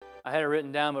I had it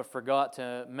written down but forgot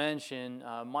to mention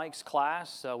Mike's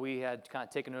class. We had kind of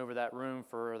taken over that room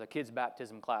for the kids'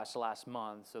 baptism class last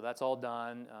month, so that's all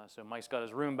done. So Mike's got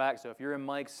his room back. So if you're in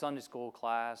Mike's Sunday school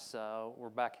class, we're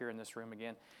back here in this room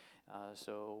again.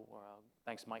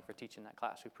 Thanks, Mike, for teaching that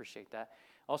class. We appreciate that.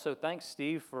 Also, thanks,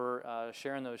 Steve, for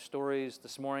sharing those stories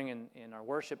this morning in our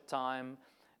worship time.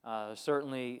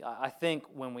 Certainly, I think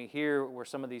when we hear where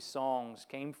some of these songs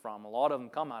came from, a lot of them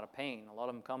come out of pain. A lot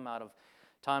of them come out of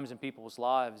times in people's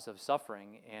lives of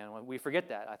suffering, and we forget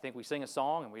that. I think we sing a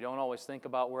song, and we don't always think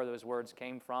about where those words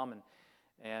came from,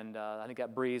 and I think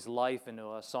that breathes life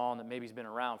into a song that maybe has been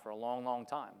around for a long, long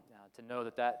time. To know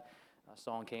that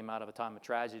song came out of a time of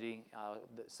tragedy,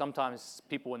 that sometimes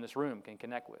people in this room can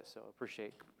connect with, so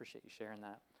appreciate you sharing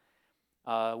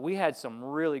that. We had some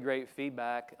really great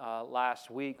feedback last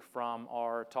week from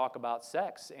our talk about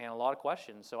sex, and a lot of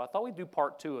questions, so I thought we'd do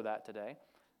part 2 of that today.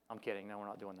 I'm kidding, no, we're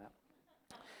not doing that.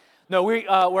 No, we're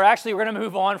going to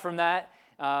move on from that.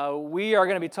 We are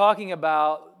going to be talking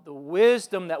about the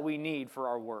wisdom that we need for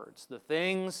our words, the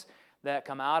things that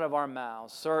come out of our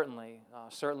mouths. Certainly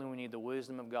we need the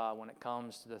wisdom of God when it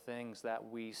comes to the things that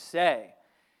we say.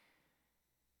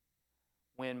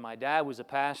 When my dad was a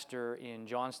pastor in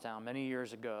Johnstown many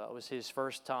years ago, it was his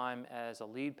first time as a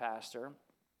lead pastor,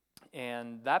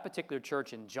 and that particular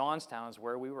church in Johnstown is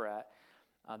where we were at.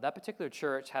 That particular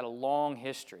church had a long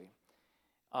history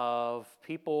of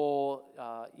people,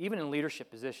 even in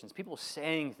leadership positions, people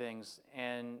saying things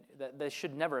and that they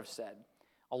should never have said.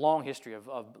 A long history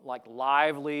of like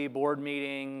lively board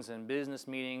meetings and business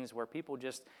meetings where people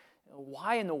just,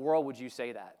 why in the world would you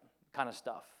say that kind of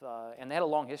stuff? And they had a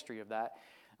long history of that.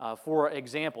 For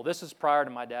example, this is prior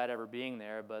to my dad ever being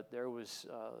there, but there was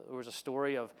a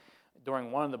story of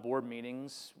during one of the board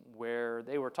meetings where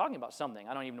they were talking about something.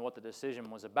 I don't even know what the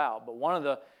decision was about, but one of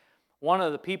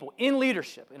the people in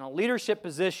leadership, in a leadership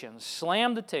position,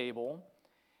 slammed the table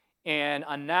and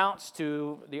announced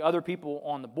to the other people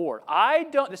on the board,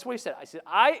 this is what he said.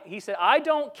 He said, I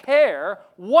don't care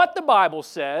what the Bible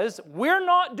says. We're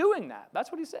not doing that.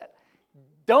 That's what he said.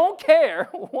 Don't care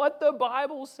what the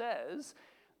Bible says.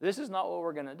 This is not what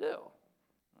we're going to do.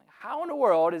 How in the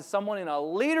world is someone in a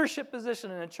leadership position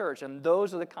in a church, and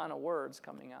those are the kind of words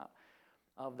coming out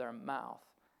of their mouth?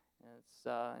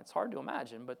 It's hard to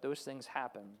imagine, but those things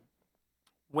happen.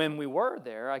 When we were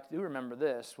there, I do remember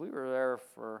this. We were there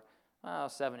for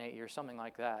 7, 8 years, something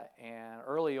like that. And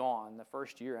early on, the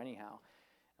first year anyhow,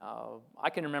 I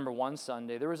can remember one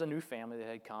Sunday, there was a new family that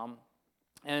had come,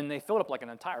 and they filled up like an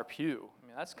entire pew. I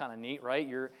mean, that's kind of neat, right?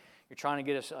 You're trying to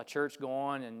get a church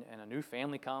going, and a new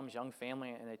family comes, young family,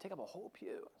 and they take up a whole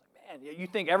pew. Man, you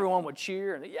think everyone would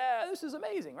cheer, and yeah, this is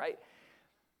amazing, right?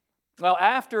 Well,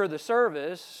 after the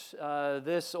service,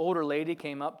 this older lady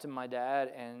came up to my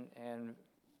dad and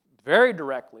very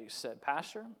directly said,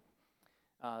 Pastor,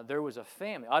 there was a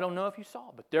family. I don't know if you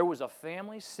saw, but there was a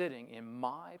family sitting in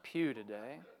my pew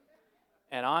today.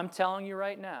 And I'm telling you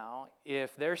right now,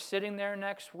 if they're sitting there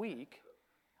next week,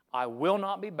 I will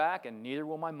not be back and neither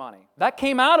will my money. That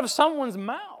came out of someone's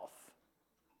mouth.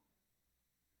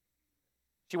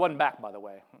 She wasn't back, by the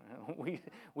way.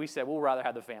 We said, we'll rather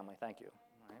have the family. Thank you.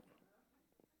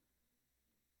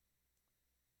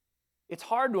 It's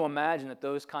hard to imagine that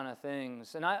those kind of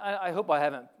things, and I hope I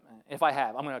haven't, if I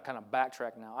have, I'm going to kind of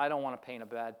backtrack now. I don't want to paint a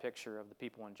bad picture of the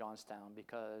people in Johnstown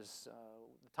because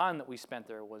the time that we spent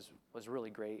there was really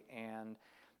great, and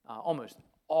almost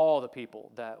all the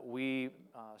people that we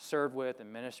served with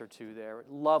and ministered to there,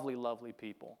 lovely, lovely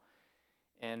people.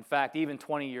 In fact, even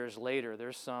 20 years later,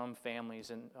 there's some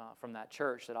families from that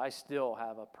church that I still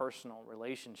have a personal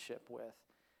relationship with.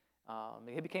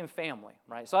 It became family,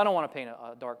 right? So I don't want to paint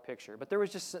a dark picture, but there was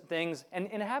just things, and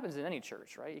it happens in any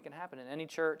church, right? It can happen in any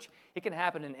church. It can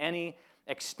happen in any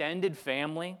extended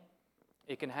family.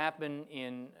 It can happen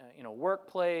in a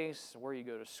workplace, where you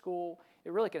go to school.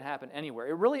 It really can happen anywhere.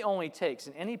 It really only takes,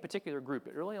 in any particular group,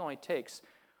 it really only takes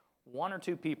 1 or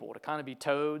 2 people to kind of be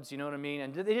toads, you know what I mean?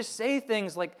 And they just say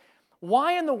things like,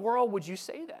 why in the world would you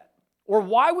say that? Or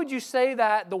why would you say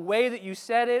that the way that you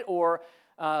said it? Or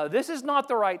this is not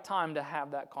the right time to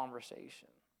have that conversation.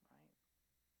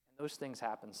 Right? And those things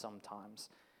happen sometimes.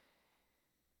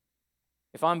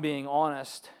 If I'm being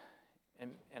honest,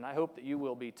 and I hope that you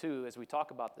will be too as we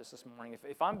talk about this morning,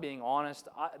 if I'm being honest,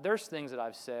 there's things that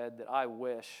I've said that I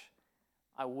wish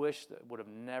that would have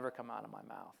never come out of my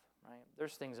mouth. Right?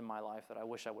 There's things in my life that I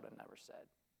wish I would have never said.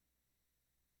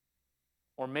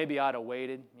 Or maybe I'd have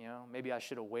waited, maybe I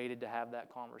should have waited to have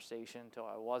that conversation until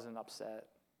I wasn't upset.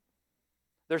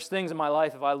 There's things in my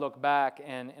life, if I look back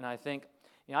and I think,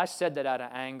 I said that out of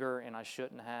anger and I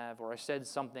shouldn't have, or I said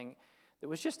something that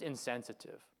was just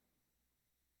insensitive.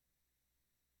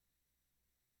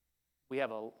 We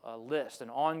have a list, an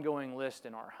ongoing list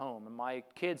in our home, and my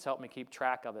kids help me keep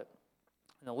track of it.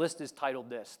 And the list is titled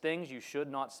this: Things You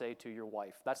Should Not Say to Your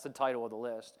Wife. That's the title of the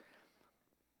list.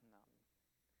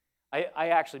 I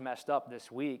actually messed up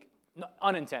this week,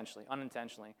 unintentionally.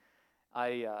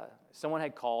 Someone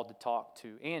had called to talk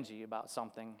to Angie about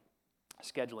something,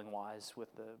 scheduling-wise,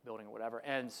 with the building or whatever.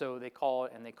 And so they called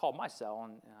my cell,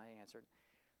 and I answered.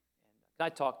 And I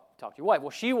talked to your wife.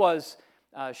 Well, she was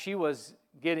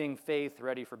getting Faith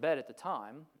ready for bed at the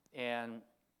time, and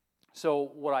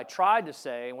so what I tried to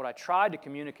say, and what I tried to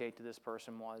communicate to this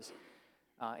person was,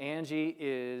 Angie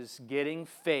is getting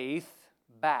Faith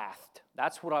bathed.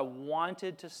 That's what I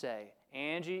wanted to say.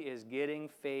 Angie is getting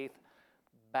Faith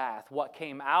bathed. What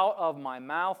came out of my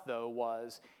mouth, though,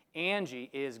 was, Angie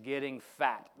is getting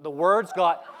fat. The words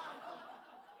got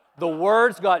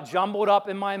jumbled up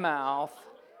in my mouth.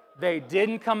 They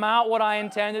didn't come out what I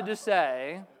intended to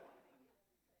say.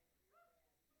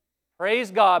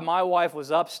 Praise God, my wife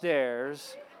was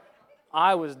upstairs.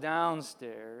 I was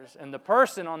downstairs. And the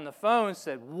person on the phone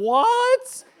said,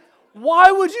 "What?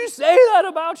 Why would you say that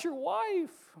about your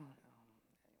wife?"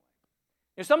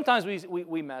 Sometimes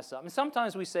we mess up. And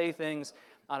sometimes we say things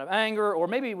out of anger, or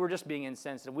maybe we're just being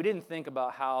insensitive. We didn't think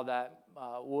about how that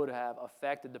would have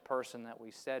affected the person that we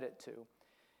said it to.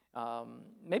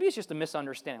 Maybe it's just a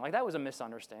misunderstanding. Like, that was a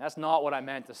misunderstanding. That's not what I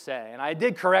meant to say. And I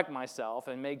did correct myself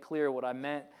and made clear what I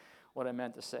meant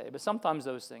to say. But sometimes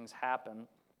those things happen.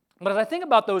 But as I think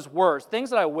about those words,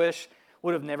 things that I wish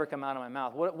would have never come out of my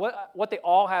mouth, what they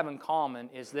all have in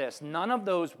common is this: none of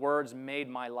those words made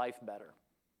my life better.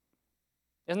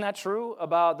 Isn't that true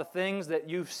about the things that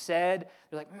you've said?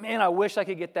 You're like, man, I wish I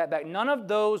could get that back. None of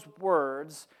those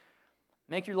words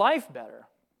make your life better.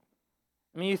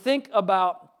 I mean, you think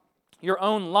about your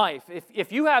own life.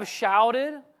 If you have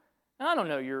shouted, and I don't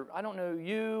know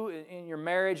you in your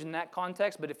marriage in that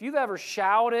context, but if you've ever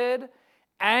shouted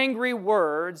angry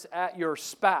words at your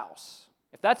spouse,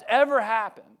 if that's ever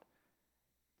happened,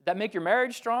 did that make your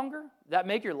marriage stronger? Did that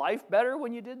make your life better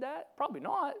when you did that? Probably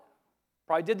not.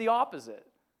 Probably did the opposite.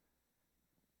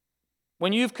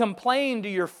 When you've complained to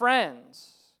your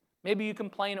friends, maybe you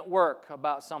complain at work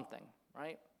about something,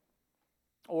 right?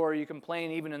 Or you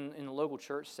complain even in the local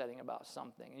church setting about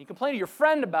something. And you complain to your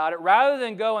friend about it rather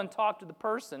than go and talk to the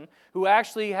person who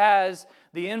actually has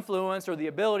the influence or the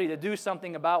ability to do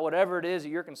something about whatever it is that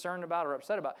you're concerned about or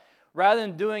upset about. Rather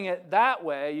than doing it that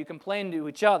way, you complain to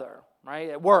each other, right?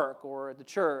 At work or at the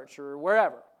church or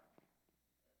wherever.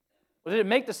 Well, did it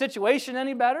make the situation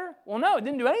any better? Well, no, it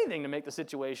didn't do anything to make the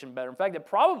situation better. In fact, it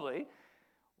probably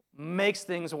makes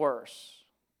things worse.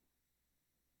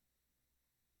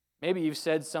 Maybe you've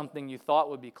said something you thought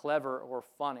would be clever or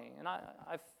funny, and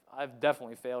I've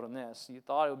definitely failed in this. You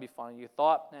thought it would be funny. You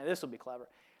thought, this will be clever.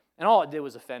 And all it did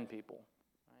was offend people,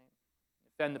 right?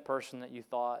 Offend the person that you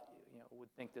thought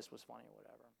would think this was funny or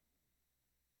whatever.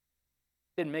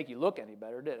 Didn't make you look any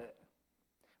better, did it?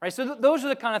 Right, so those are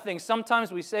the kind of things.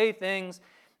 Sometimes we say things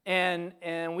and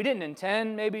we didn't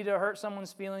intend maybe to hurt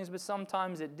someone's feelings, but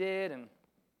sometimes it did. And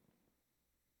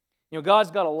God's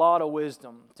got a lot of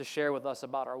wisdom to share with us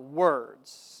about our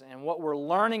words. And what we're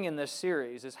learning in this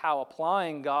series is how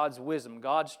applying God's wisdom,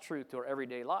 God's truth to our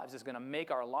everyday lives is going to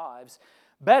make our lives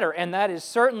better. And that is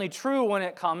certainly true when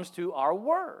it comes to our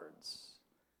words.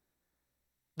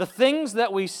 The things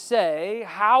that we say,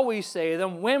 how we say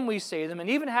them, when we say them, and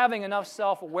even having enough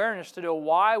self-awareness to know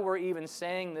why we're even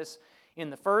saying this in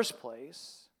the first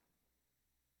place,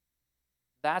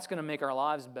 that's going to make our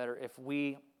lives better if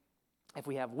we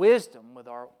have wisdom with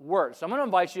our words. So I'm going to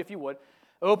invite you, if you would,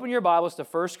 open your Bibles to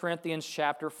 1 Corinthians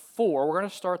chapter 4. We're going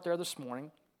to start there this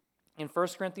morning. In 1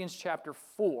 Corinthians chapter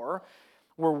 4,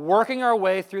 we're working our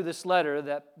way through this letter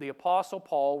that the Apostle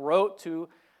Paul wrote to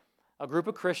a group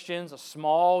of Christians, a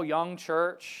small, young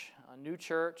church, a new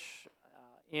church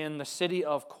in the city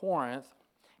of Corinth.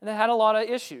 And they had a lot of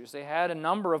issues. They had a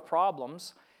number of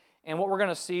problems. And what we're going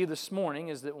to see this morning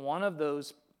is that one of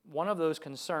those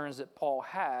concerns that Paul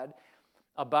had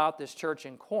about this church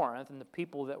in Corinth and the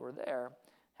people that were there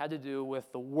had to do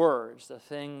with the words, the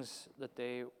things that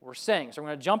they were saying. So we're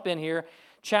going to jump in here.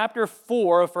 Chapter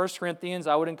 4 of 1 Corinthians,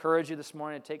 I would encourage you this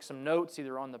morning to take some notes,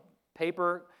 either on the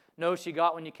paper notes you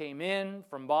got when you came in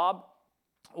from Bob,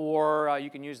 or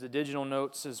you can use the digital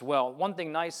notes as well. One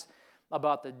thing nice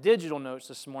about the digital notes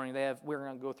this morning, we're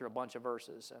going to go through a bunch of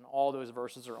verses, and all those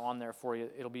verses are on there for you.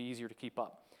 It'll be easier to keep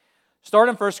up. Start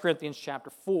in 1 Corinthians chapter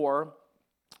 4.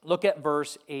 Look at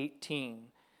verse 18.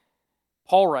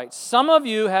 Paul writes, "Some of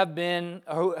you have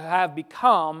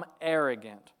become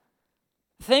arrogant,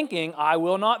 thinking, I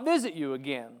will not visit you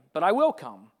again, but I will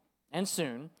come, and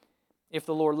soon, if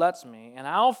the Lord lets me, and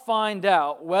I'll find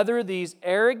out whether these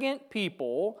arrogant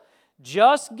people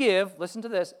just give, listen to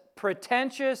this,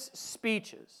 pretentious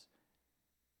speeches.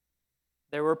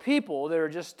 There were people that are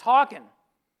just talking,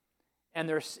 and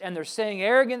they're saying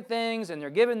arrogant things, and they're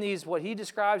giving these what he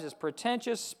describes as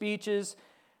pretentious speeches,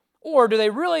 or do they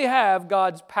really have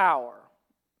God's power?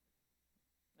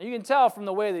 You can tell from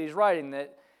the way that he's writing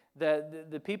that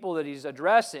the people that he's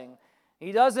addressing,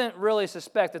 he doesn't really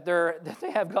suspect that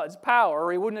they have God's power,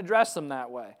 or he wouldn't address them that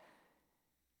way.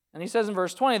 And he says in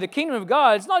verse 20, the kingdom of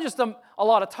God, it's not just a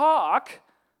lot of talk,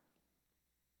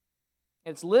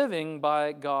 it's living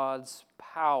by God's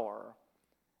power.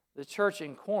 The church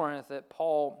in Corinth that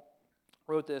Paul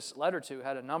wrote this letter to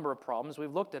had a number of problems.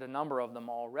 We've looked at a number of them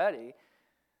already.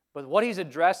 But what he's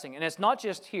addressing, and it's not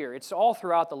just here, it's all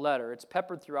throughout the letter, it's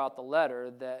peppered throughout the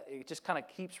letter, that it just kind of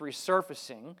keeps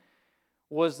resurfacing,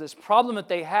 was this problem that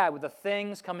they had with the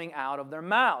things coming out of their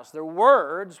mouths. Their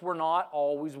words were not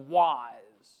always wise.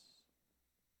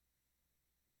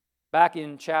 Back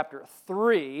in chapter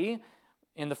 3,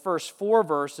 in the first 4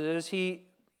 verses, he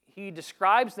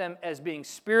describes them as being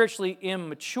spiritually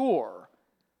immature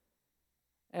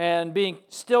and being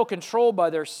still controlled by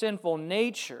their sinful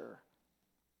nature.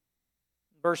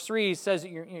 Verse 3 he says that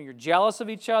you're jealous of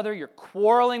each other, you're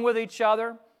quarreling with each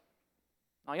other.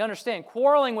 Now you understand,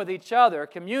 quarreling with each other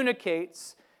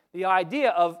communicates the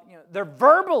idea of they're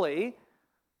verbally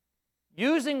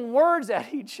using words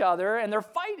at each other and they're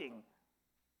fighting.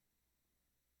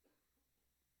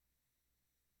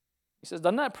 He says,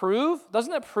 doesn't that prove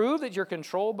that you're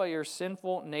controlled by your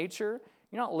sinful nature?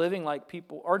 You're not living like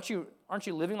people, aren't you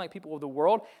living like people of the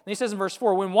world? And he says in verse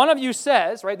 4, when one of you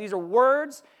says, right, these are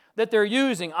words that they're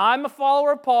using, I'm a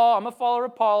follower of Paul, I'm a follower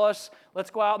of Apollos,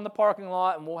 let's go out in the parking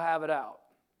lot and we'll have it out.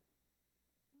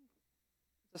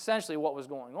 Essentially what was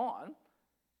going on.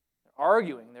 They're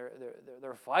arguing,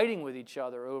 they're fighting with each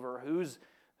other over who's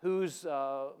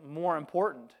more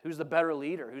important, who's the better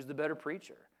leader, who's the better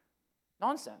preacher.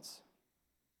 Nonsense.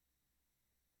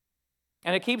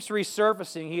 And it keeps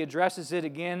resurfacing. He addresses it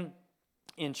again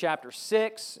in chapter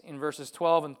 6, in verses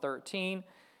 12 and 13.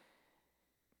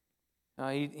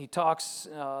 He talks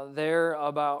there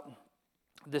about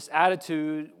this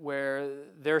attitude where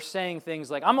they're saying things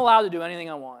like, I'm allowed to do anything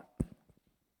I want.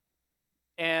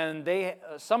 And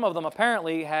some of them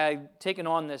apparently had taken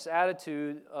on this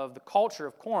attitude of the culture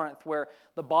of Corinth where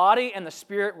the body and the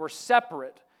spirit were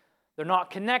separate. They're not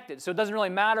connected. So it doesn't really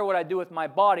matter what I do with my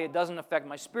body. It doesn't affect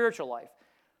my spiritual life.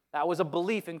 That was a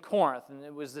belief in Corinth. And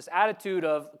it was this attitude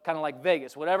of kind of like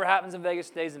Vegas. Whatever happens in Vegas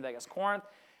stays in Vegas. Corinth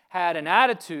had an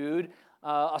attitude,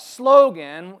 a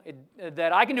slogan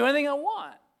that I can do anything I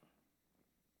want.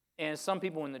 And some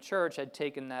people in the church had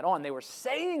taken that on. They were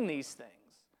saying these things.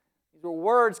 These were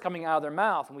words coming out of their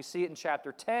mouth. And we see it in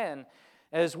chapter 10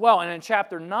 as well. And in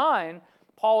chapter 9,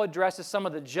 Paul addresses some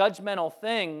of the judgmental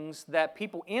things that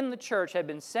people in the church had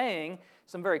been saying,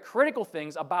 some very critical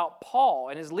things about Paul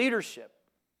and his leadership.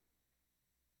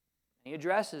 He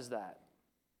addresses that.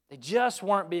 They just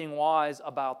weren't being wise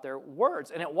about their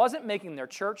words. And it wasn't making their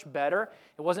church better.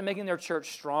 It wasn't making their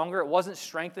church stronger. It wasn't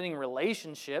strengthening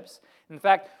relationships. In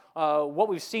fact, what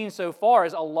we've seen so far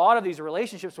is a lot of these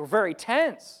relationships were very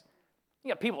tense. You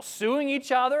got people suing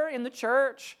each other in the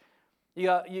church.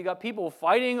 You got people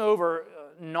fighting over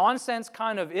nonsense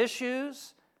kind of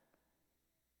issues.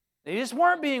 They just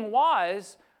weren't being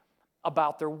wise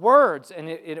about their words, and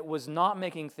it was not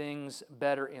making things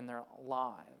better in their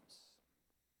lives.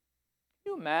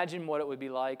 Can you imagine what it would be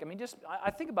like? I mean,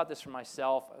 I think about this for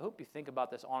myself. I hope you think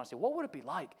about this honestly. What would it be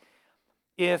like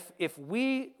if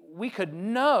we could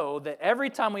know that every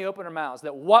time we open our mouths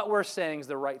that what we're saying is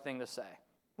the right thing to say?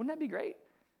 Wouldn't that be great?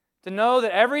 To know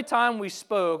that every time we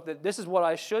spoke that this is what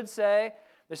I should say,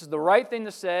 this is the right thing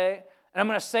to say, and I'm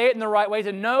going to say it in the right way,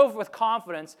 to know with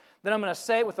confidence that I'm going to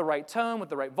say it with the right tone, with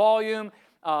the right volume,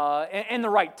 and the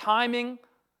right timing,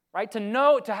 right? To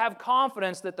know, to have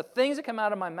confidence that the things that come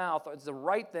out of my mouth are the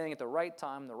right thing at the right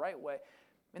time, the right way.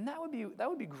 And that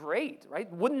would be great,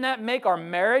 right? Wouldn't that make our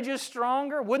marriages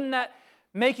stronger? Wouldn't that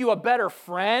make you a better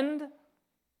friend?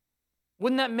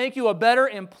 Wouldn't that make you a better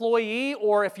employee?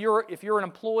 Or if you're an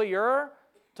employer,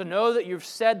 to know that you've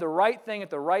said the right thing at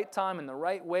the right time in the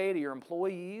right way to your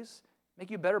employees? Make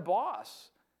you a better boss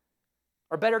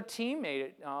or better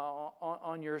teammate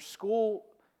on your school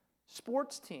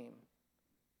sports team.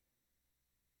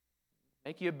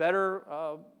 Make you a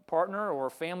better partner or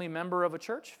family member of a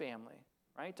church family,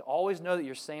 right? To always know that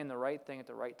you're saying the right thing at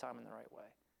the right time in the right way.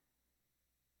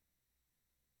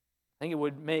 I think it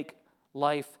would make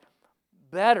life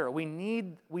better. We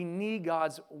need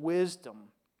God's wisdom.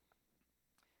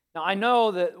 Now, I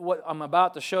know that what I'm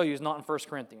about to show you is not in 1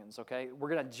 Corinthians, okay? We're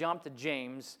going to jump to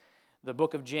James, the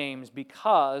book of James,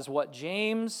 because what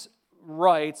James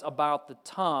writes about the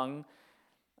tongue,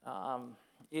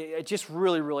 it's just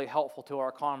really, really helpful to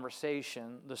our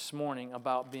conversation this morning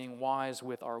about being wise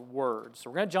with our words. So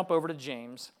we're going to jump over to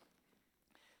James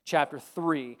chapter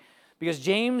 3, because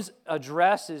James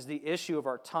addresses the issue of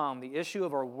our tongue, the issue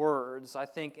of our words, I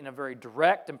think, in a very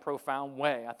direct and profound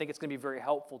way. I think it's going to be very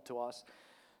helpful to us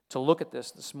to look at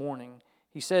this morning.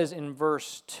 He says in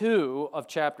verse 2 of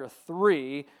chapter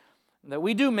 3 that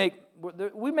we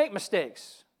make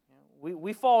mistakes.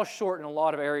 We fall short in a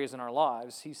lot of areas in our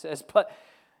lives. He says, but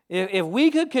if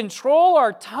we could control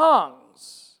our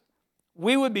tongues,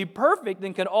 we would be perfect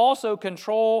and could also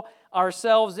control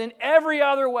ourselves in every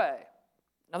other way.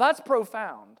 Now that's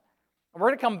profound. And we're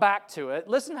going to come back to it.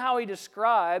 Listen how he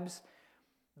describes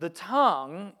the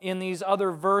tongue in these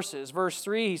other verses. Verse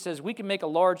 3, he says, we can make a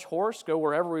large horse go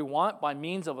wherever we want by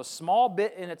means of a small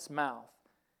bit in its mouth.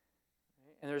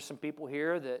 And there's some people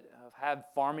here that have had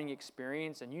farming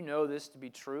experience, and you know this to be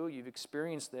true. You've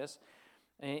experienced this.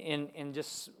 In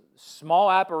just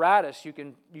small apparatus, you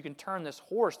can turn this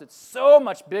horse that's so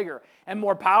much bigger and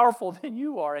more powerful than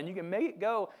you are, and you can make it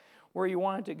go where you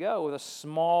want it to go with a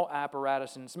small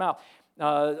apparatus in its mouth.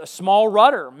 A small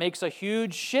rudder makes a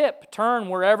huge ship turn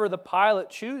wherever the pilot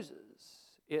chooses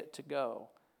it to go,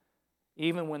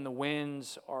 even when the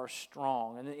winds are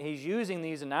strong. And he's using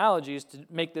these analogies to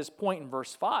make this point in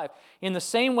verse 5. In the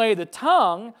same way, the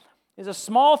tongue is a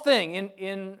small thing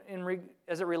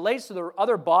as it relates to the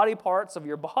other body parts of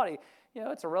your body.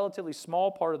 It's a relatively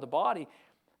small part of the body.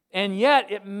 And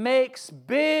yet it makes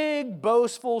big,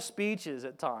 boastful speeches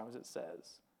at times, it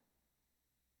says.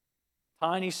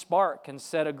 Tiny spark can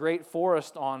set a great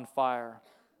forest on fire.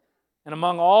 And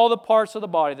among all the parts of the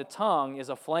body, the tongue is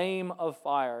a flame of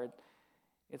fire.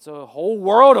 It's a whole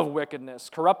world of wickedness,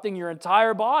 corrupting your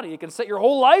entire body. It can set your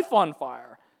whole life on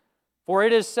fire. For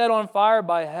it is set on fire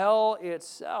by hell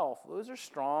itself. Those are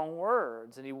strong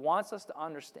words. And he wants us to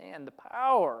understand the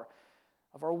power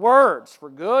of our words, for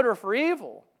good or for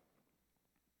evil.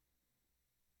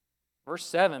 Verse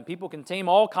 7, people can tame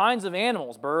all kinds of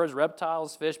animals, birds,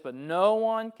 reptiles, fish, but no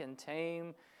one can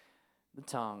tame the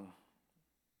tongue.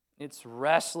 It's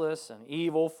restless and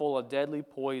evil, full of deadly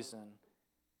poison.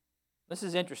 This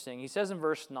is interesting. He says in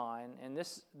verse 9, and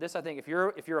this I think, if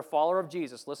you're a follower of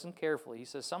Jesus, listen carefully. He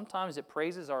says, sometimes it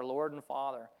praises our Lord and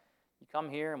Father. You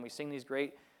come here and we sing these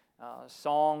great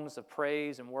songs of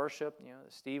praise and worship.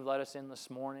 Steve led us in this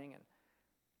morning,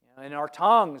 and our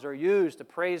tongues are used to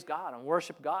praise God and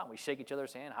worship God. We shake each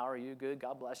other's hand. How are you? Good.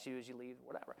 God bless you as you leave.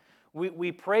 Whatever.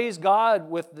 We praise God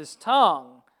with this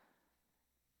tongue.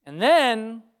 And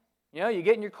then, you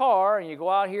get in your car and you go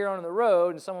out here on the road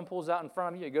and someone pulls out in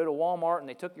front of you. You go to Walmart and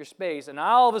they took your space. And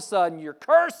all of a sudden you're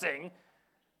cursing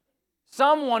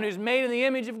someone who's made in the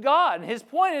image of God. And his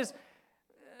point is,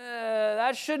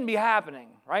 that shouldn't be happening,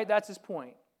 right? That's his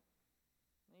point.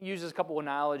 He uses a couple of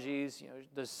analogies.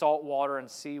 Does salt water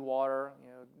and seawater,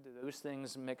 do those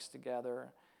things mix together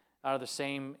out of the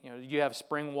same? You have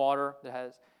spring water that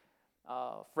has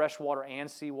fresh water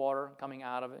and seawater coming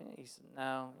out of it. He said,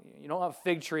 no, you don't have a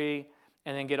fig tree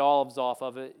and then get olives off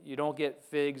of it. You don't get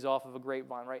figs off of a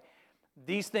grapevine, right?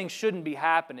 These things shouldn't be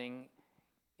happening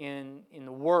in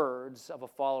the words of a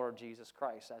follower of Jesus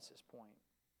Christ. That's his point.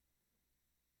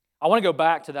 I want to go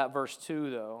back to that verse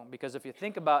 2, though, because if you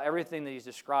think about everything that he's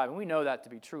describing, we know that to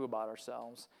be true about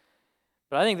ourselves.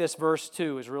 But I think this verse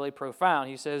 2 is really profound.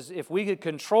 He says, if we could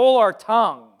control our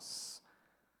tongues,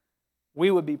 we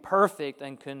would be perfect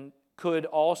and could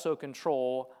also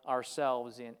control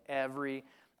ourselves in every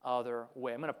other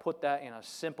way. I'm going to put that in a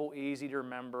simple,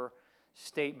 easy-to-remember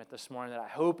statement this morning that I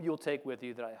hope you'll take with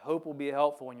you, that I hope will be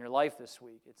helpful in your life this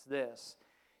week. It's this.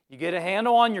 You get a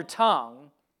handle on your tongue,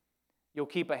 you'll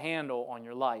keep a handle on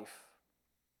your life.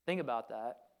 Think about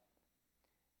that.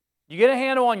 You get a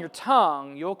handle on your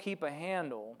tongue, you'll keep a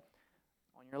handle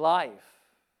on your life.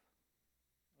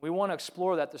 We want to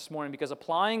explore that this morning because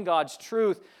applying God's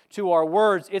truth to our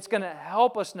words, it's going to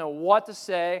help us know what to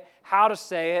say, how to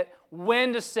say it,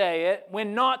 when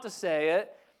not to say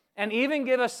it, and even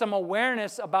give us some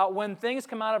awareness about when things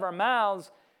come out of our mouths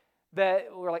that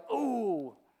we're like,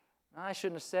 ooh, I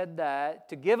shouldn't have said that,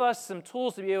 to give us some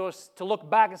tools to be able to look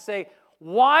back and say,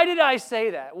 why did I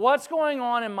say that? What's going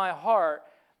on in my heart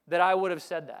that I would have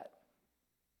said that?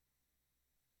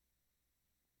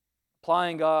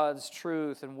 Applying God's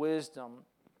truth and wisdom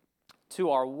to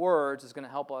our words is going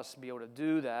to help us be able to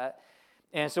do that.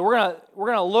 And so we're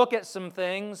gonna look at some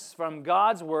things from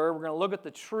God's Word. We're going to look at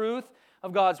the truth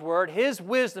of God's Word, His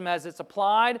wisdom as it's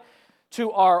applied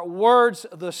to our words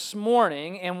this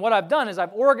morning. And what I've done is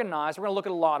I've organized, we're going to look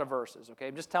at a lot of verses, okay?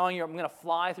 I'm just telling you, I'm going to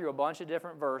fly through a bunch of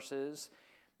different verses.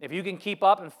 If you can keep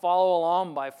up and follow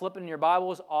along by flipping your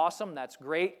Bibles, awesome, that's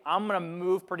great. I'm going to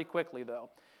move pretty quickly, though.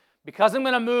 Because I'm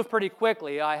going to move pretty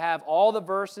quickly, I have all the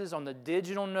verses on the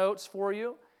digital notes for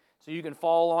you, so you can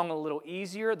follow along a little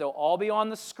easier. They'll all be on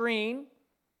the screen.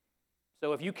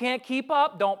 So if you can't keep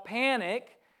up, don't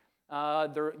panic.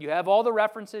 You have all the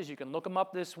references. You can look them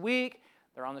up this week.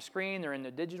 They're on the screen. They're in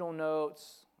the digital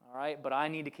notes. All right, but I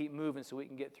need to keep moving so we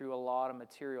can get through a lot of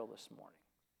material this morning.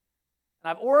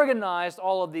 And I've organized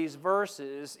all of these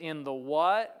verses in the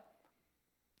what,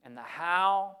 and the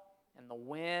how, and the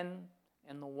when,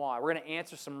 and the why. We're going to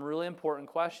answer some really important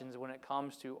questions when it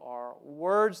comes to our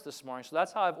words this morning. So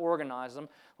that's how I've organized them.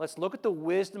 Let's look at the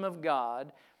wisdom of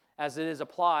God as it is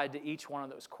applied to each one of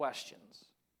those questions.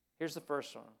 Here's the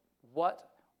first one. What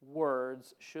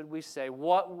words should we say?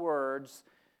 What words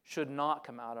should not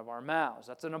come out of our mouths?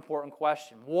 That's an important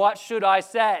question. What should I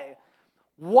say?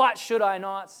 What should I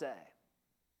not say?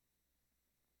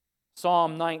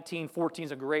 Psalm 19:14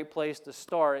 is a great place to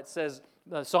start. It says,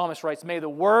 the psalmist writes, "May the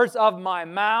words of my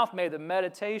mouth, may the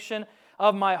meditation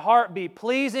of my heart be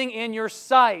pleasing in your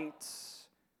sight."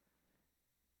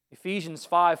 Ephesians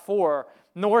 5:4,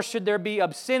 "Nor should there be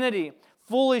obscenity,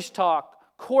 foolish talk,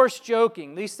 coarse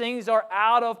joking. These things are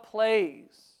out of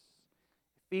place."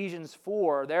 Ephesians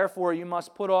 4, "Therefore you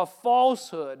must put off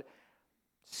falsehood.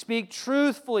 Speak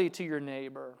truthfully to your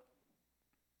neighbor.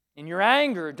 In your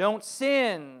anger, don't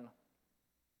sin.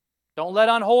 Don't let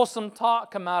unwholesome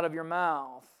talk come out of your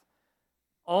mouth.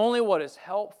 Only what is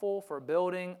helpful for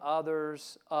building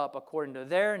others up according to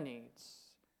their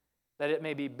needs, that it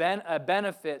may be a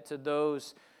benefit to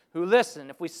those who listen."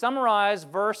 If we summarize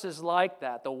verses like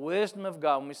that, the wisdom of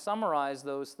God, when we summarize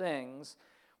those things,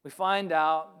 we find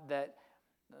out that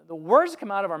the words that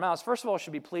come out of our mouths, first of all,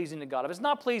 should be pleasing to God. If it's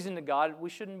not pleasing to God, we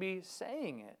shouldn't be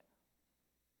saying it.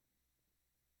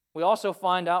 We also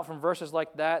find out from verses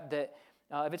like that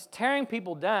if it's tearing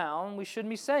people down, we shouldn't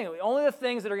be saying it. Only the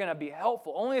things that are going to be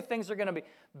helpful, only the things that are going to be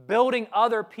building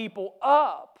other people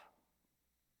up.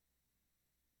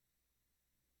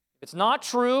 If it's not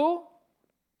true,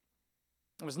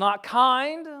 if it's not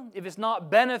kind, if it's not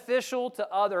beneficial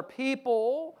to other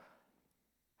people,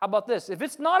 how about this? If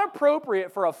it's not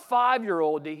appropriate for a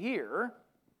 5-year-old to hear,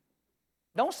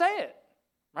 don't say it,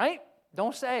 right?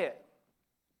 Don't say it.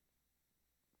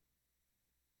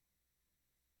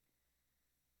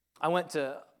 I went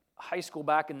to high school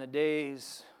back in the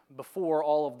days before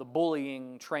all of the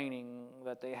bullying training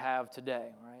that they have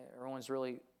today, right? Everyone's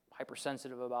really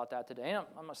hypersensitive about that today. And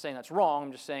I'm not saying that's wrong.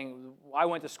 I'm just saying I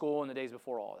went to school in the days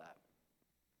before all that.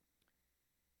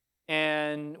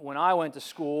 And when I went to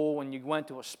school, when you went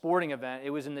to a sporting event, it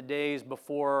was in the days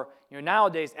before,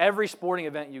 nowadays every sporting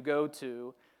event you go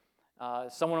to,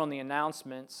 someone on the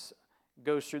announcements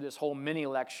goes through this whole mini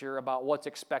lecture about what's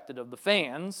expected of the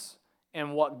fans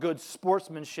and what good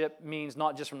sportsmanship means,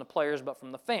 not just from the players, but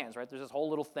from the fans, right? There's this whole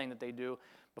little thing that they do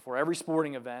before every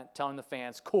sporting event, telling the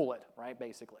fans, cool it, right,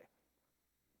 basically.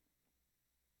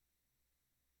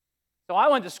 So I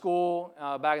went to school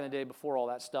back in the day before all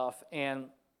that stuff,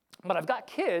 but I've got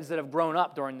kids that have grown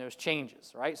up during those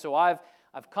changes, right? So I've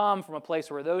come from a place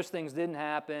where those things didn't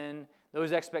happen,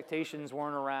 those expectations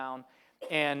weren't around,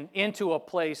 and into a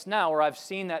place now where I've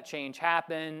seen that change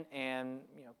happen, and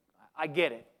I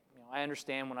get it. I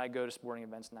understand when I go to sporting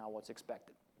events now what's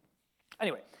expected.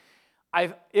 Anyway,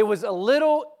 it was a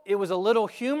little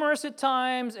humorous at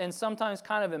times and sometimes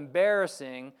kind of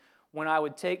embarrassing when I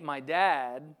would take my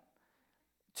dad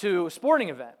to a sporting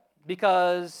event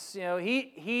because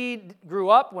he grew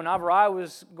up whenever I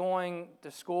was going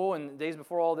to school and the days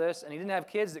before all this, and he didn't have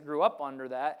kids that grew up under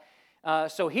that.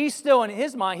 So he's still, in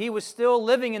his mind, he was still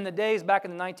living in the days back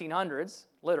in the 1900s,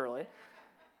 literally.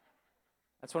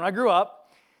 That's when I grew up.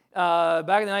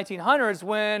 Back in the 1900s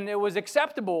when it was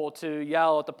acceptable to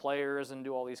yell at the players and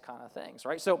do all these kind of things,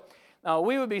 right? So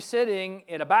we would be sitting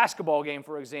at a basketball game,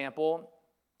 for example,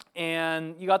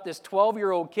 and you got this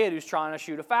 12-year-old kid who's trying to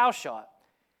shoot a foul shot.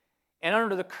 And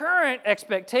under the current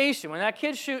expectation, when that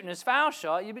kid's shooting his foul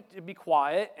shot, you be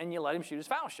quiet and you let him shoot his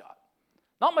foul shot.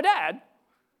 Not my dad.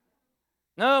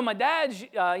 No, my dad's,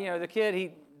 the kid,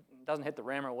 he doesn't hit the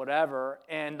rim or whatever,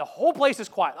 and the whole place is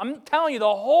quiet. I'm telling you,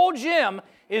 the whole gym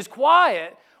is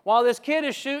quiet while this kid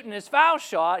is shooting his foul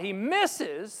shot. He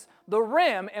misses the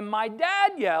rim, and my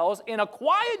dad yells in a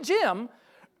quiet gym,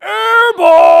 "Air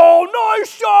ball, nice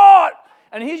shot!"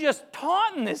 And he's just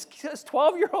taunting this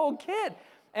 12-year-old kid.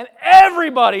 And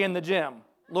everybody in the gym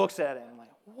looks at him like,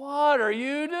 what are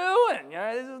you doing?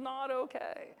 This is not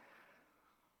okay.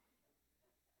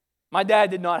 My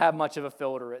dad did not have much of a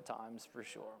filter at times, for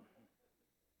sure.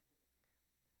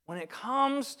 When it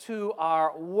comes to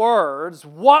our words,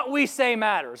 what we say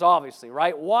matters, obviously,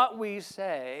 right? What we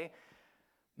say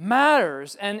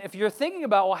matters. And if you're thinking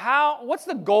about, well, what's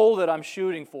the goal that I'm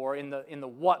shooting for in the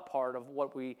what part of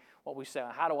what we say?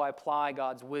 How do I apply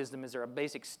God's wisdom? Is there a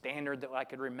basic standard that I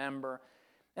could remember?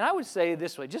 And I would say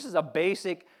this way, just as a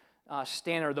basic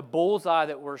standard, the bullseye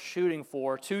that we're shooting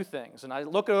for, two things. And I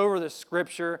look over the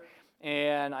scripture,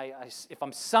 and if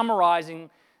I'm summarizing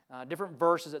different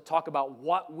verses that talk about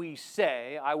what we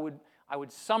say, I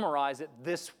would summarize it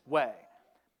this way.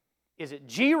 Is it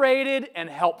G-rated and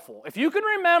helpful? If you can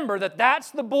remember that that's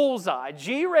the bullseye,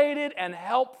 G-rated and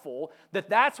helpful,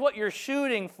 that's what you're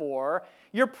shooting for,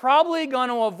 you're probably going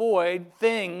to avoid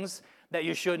things that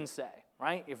you shouldn't say,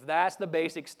 right? If that's the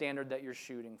basic standard that you're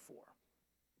shooting for.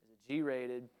 Is it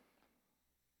G-rated?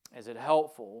 Is it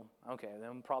helpful? Okay,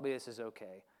 then probably this is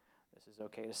okay. This is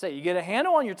okay to say. You get a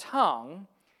handle on your tongue,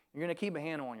 you're going to keep a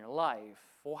handle on your life.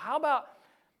 Well, how about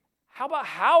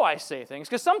how I say things?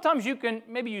 Because sometimes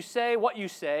maybe you say what you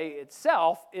say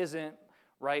itself isn't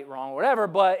right, wrong, whatever,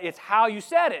 but it's how you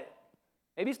said it.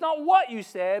 Maybe it's not what you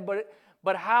said,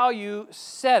 but how you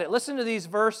said it. Listen to these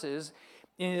verses.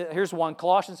 Here's one,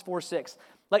 Colossians 4:6.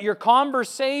 Let your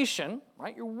conversation,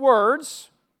 right, your words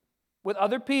with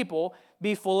other people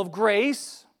be full of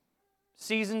grace,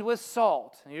 seasoned with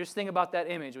salt. And you just think about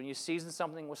that image. When you season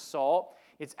something with salt,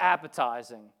 it's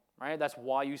appetizing. Right? That's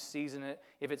why you season it.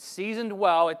 If it's seasoned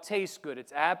well, it tastes good.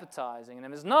 It's appetizing. And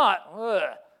if it's not, ugh.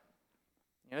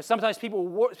 Sometimes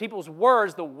people's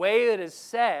words, the way that it's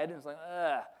said, it's like,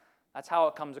 ugh. That's how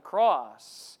it comes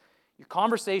across. Your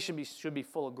conversation should be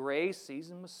full of grace,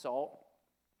 seasoned with salt.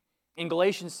 In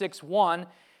Galatians 6:1,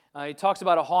 he talks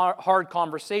about a hard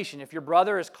conversation. If your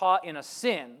brother is caught in a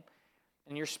sin,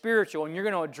 and you're spiritual, and you're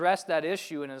going to address that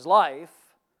issue in his life,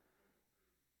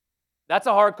 that's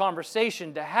a hard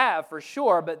conversation to have for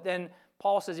sure, but then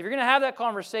Paul says, if you're going to have that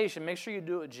conversation, make sure you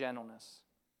do it with gentleness.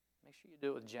 Make sure you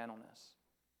do it with gentleness.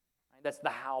 Right? That's the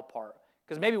how part.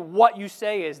 Because maybe what you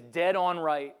say is dead on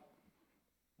right.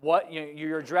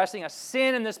 You're addressing a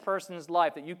sin in this person's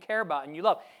life that you care about and you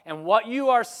love. And what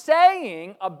you are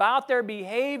saying about their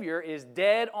behavior is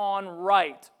dead on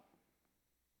right.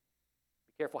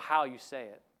 Be careful how you say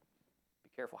it.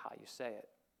 Be careful how you say it.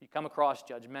 You come across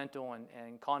judgmental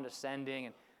and condescending,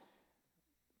 and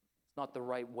it's not the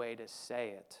right way to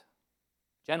say it.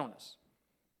 Gentleness.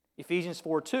 Ephesians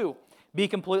 4:2, be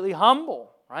completely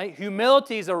humble, right?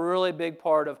 Humility is a really big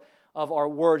part of our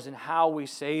words and how we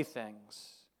say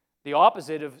things. The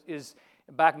opposite is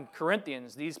back in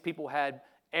Corinthians, these people had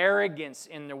arrogance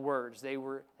in their words. They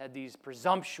had these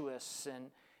presumptuous and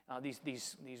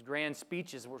these grand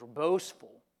speeches which were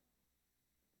boastful.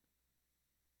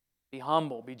 Be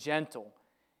humble, be gentle.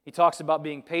 He talks about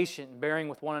being patient and bearing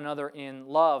with one another in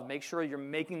love. Make sure you're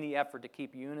making the effort to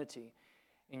keep unity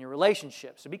in your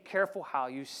relationship. So be careful how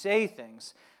you say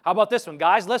things. How about this one?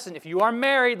 Guys, listen, if you are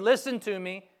married, listen to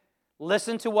me.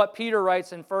 Listen to what Peter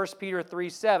writes in 1 Peter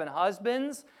 3:7.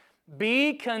 Husbands,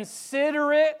 be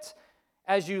considerate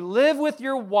as you live with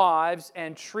your wives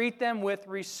and treat them with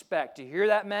respect. Do you hear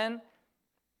that, men?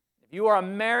 If you are a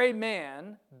married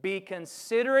man, be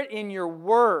considerate in your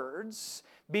words,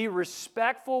 be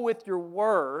respectful with your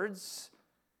words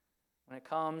when it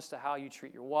comes to how you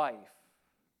treat your wife.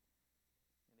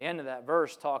 The end of that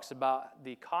verse talks about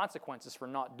the consequences for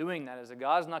not doing that, is that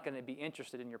God's not going to be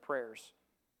interested in your prayers.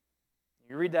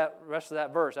 You read that rest of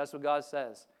that verse, that's what God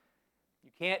says.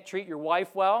 You can't treat your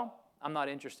wife well, I'm not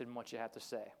interested in what you have to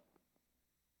say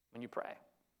when you pray.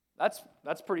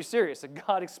 That's pretty serious, that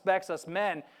God expects us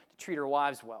men to treat our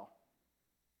wives well.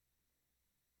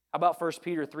 How about 1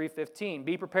 Peter 3:15?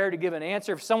 Be prepared to give an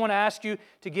answer. If someone asks you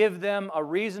to give them a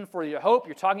reason for your hope,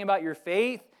 you're talking about your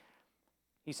faith,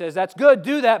 he says, that's good,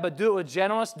 do that, but do it with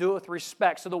gentleness, do it with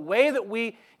respect. So the way that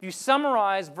if you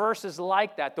summarize verses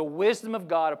like that, the wisdom of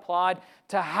God applied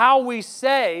to how we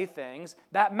say things,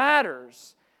 that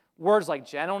matters. Words like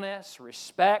gentleness,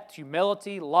 respect,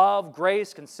 humility, love,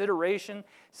 grace, consideration,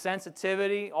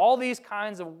 sensitivity, all these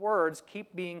kinds of words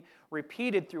keep being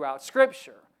repeated throughout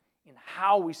Scripture in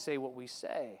how we say what we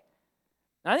say.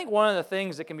 And I think one of the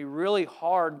things that can be really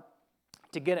hard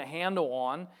to get a handle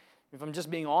on, if I'm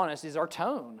just being honest, is our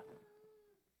tone.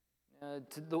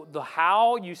 The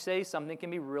how you say something can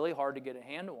be really hard to get a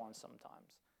handle on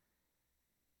sometimes.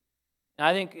 And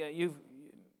I think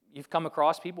you've come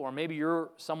across people, or maybe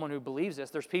you're someone who believes this.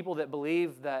 There's people that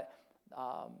believe that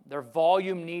their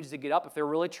volume needs to get up. If they're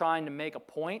really trying to make a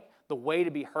point, the way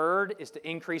to be heard is to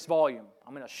increase volume.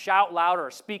 I'm going to shout louder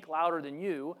or speak louder than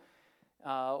you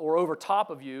or over top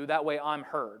of you. That way I'm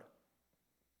heard.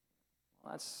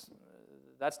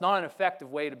 That's not an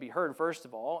effective way to be heard, first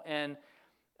of all. And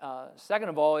second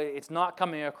of all, it's not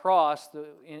coming across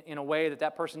in a way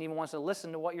that person even wants to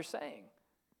listen to what you're saying.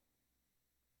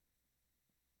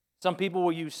 Some people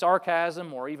will use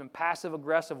sarcasm or even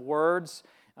passive-aggressive words.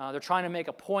 They're trying to make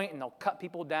a point, and they'll cut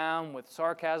people down with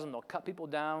sarcasm. They'll cut people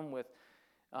down with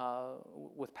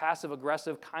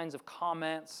passive-aggressive kinds of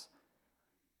comments.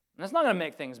 And that's not going to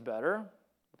make things better.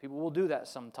 People will do that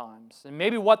sometimes. And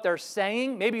maybe what they're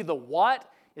saying, maybe the what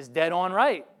is dead on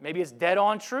right. Maybe it's dead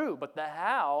on true, but the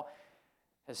how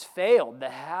has failed.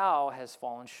 The how has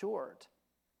fallen short.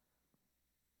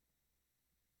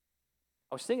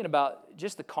 I was thinking about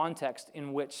just the context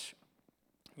in which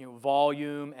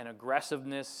volume and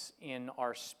aggressiveness in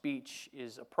our speech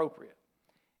is appropriate.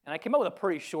 And I came up with a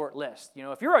pretty short list.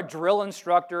 If you're a drill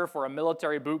instructor for a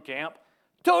military boot camp,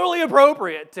 totally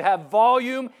appropriate to have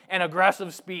volume and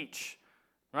aggressive speech,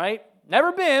 right?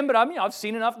 Never been, but I've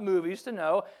seen enough movies to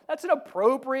know that's an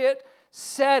appropriate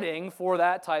setting for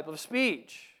that type of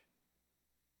speech.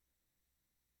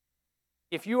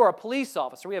 If you are a police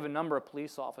officer, we have a number of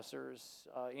police officers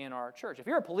in our church. If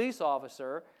you're a police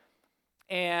officer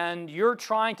and you're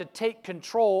trying to take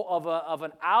control of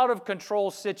an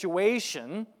out-of-control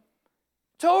situation,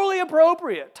 totally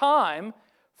appropriate time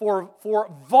for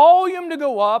volume to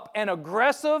go up and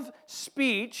aggressive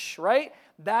speech, right?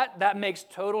 That makes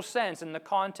total sense in the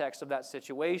context of that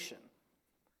situation.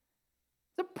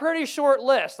 It's a pretty short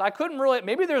list. I couldn't really,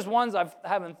 maybe there's ones I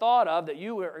haven't thought of that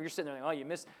you're sitting there going, oh, you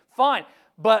missed. Fine.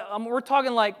 But we're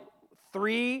talking like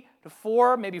 3 to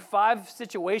 4, maybe 5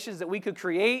 situations that we could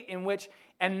create in which,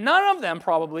 and none of them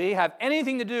probably have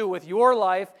anything to do with your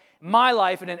life, my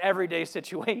life in an everyday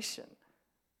situation.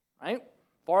 Right?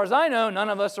 As far as I know, none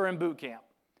of us are in boot camp.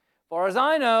 As far as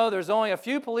I know, there's only a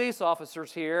few police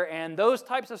officers here, and those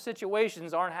types of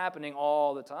situations aren't happening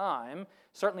all the time.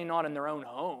 Certainly not in their own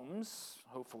homes,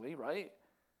 hopefully, right?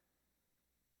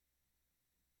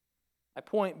 My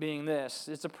point being this,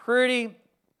 it's a pretty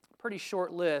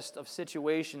short list of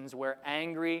situations where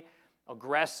angry,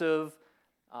 aggressive,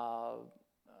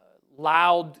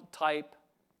 loud type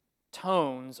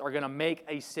tones are going to make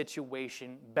a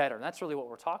situation better. And that's really what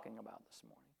we're talking about this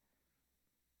morning.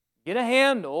 Get a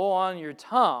handle on your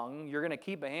tongue, you're going to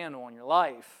keep a handle on your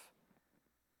life.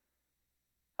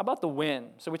 How about the when?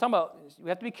 So we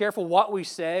have to be careful what we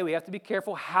say, we have to be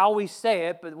careful how we say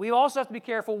it, but we also have to be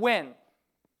careful when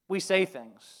we say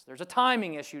things. There's a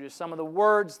timing issue to some of the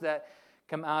words that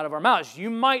come out of our mouths. You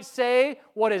might say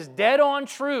what is dead on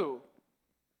true,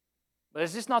 but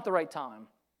it's just not the right time.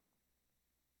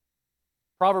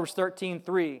 Proverbs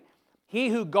 13:3, he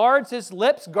who guards his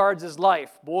lips guards his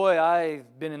life. Boy,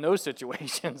 I've been in those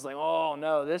situations. Like, oh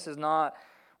no, this is not,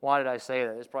 why did I say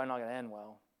that? It's probably not going to end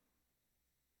well.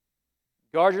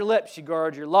 Guard your lips, you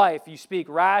guard your life. You speak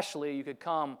rashly, you could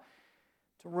come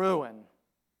to ruin.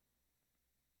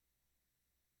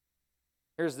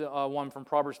 Here's the one from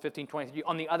Proverbs 15:23.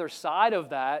 On the other side of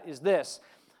that is this.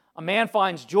 A man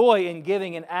finds joy in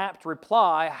giving an apt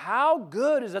reply. How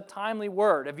good is a timely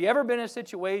word? Have you ever been in a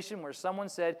situation where someone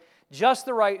said just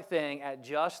the right thing at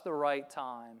just the right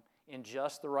time, in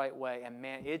just the right way? And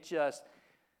man, it just,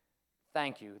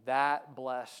 thank you. That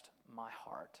blessed my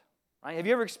heart. Right? Have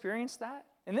you ever experienced that?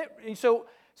 And so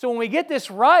when we get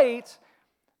this right,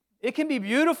 it can be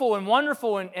beautiful and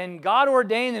wonderful and God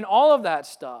ordained and all of that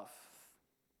stuff.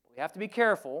 We have to be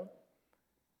careful.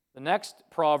 The next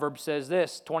proverb says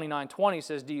this, 29:20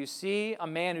 says, do you see a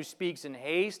man who speaks in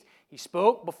haste? He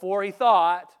spoke before he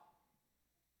thought.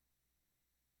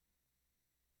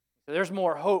 So there's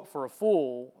more hope for a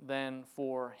fool than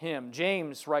for him.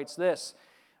 James writes this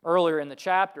earlier in the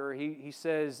chapter. He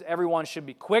says, everyone should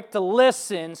be quick to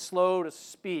listen, slow to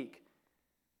speak.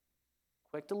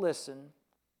 Quick to listen,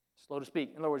 slow to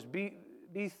speak. In other words,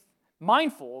 be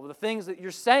mindful of the things that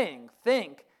you're saying.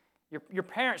 Think. Your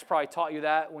parents probably taught you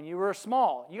that when you were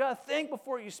small. You got to think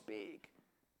before you speak.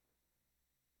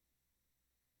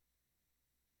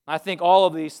 I think all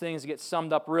of these things get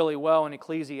summed up really well in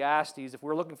Ecclesiastes. If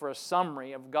we're looking for a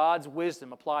summary of God's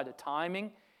wisdom applied to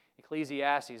timing,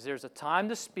 Ecclesiastes, there's a time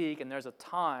to speak and there's a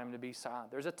time to be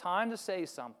silent. There's a time to say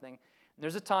something, and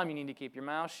there's a time you need to keep your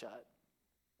mouth shut.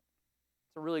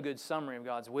 It's a really good summary of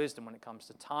God's wisdom when it comes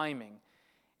to timing.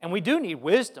 And we do need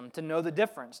wisdom to know the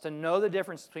difference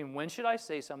between when should I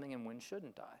say something and when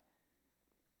shouldn't I.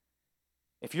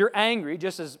 If you're angry,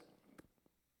 just as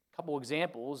a couple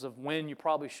examples of when you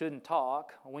probably shouldn't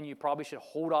talk, or when you probably should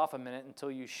hold off a minute until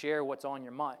you share what's on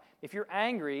your mind. If you're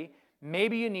angry,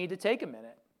 maybe you need to take a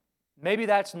minute. Maybe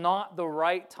that's not the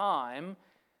right time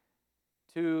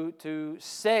to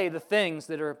say the things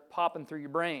that are popping through your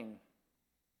brain.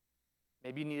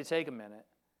 Maybe you need to take a minute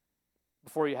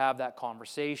before you have that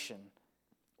conversation.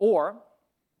 Or,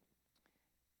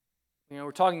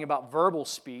 we're talking about verbal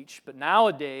speech, but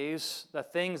nowadays, the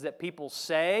things that people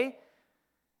say,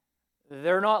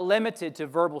 they're not limited to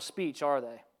verbal speech, are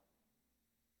they?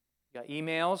 You got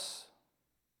emails,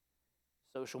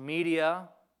 social media.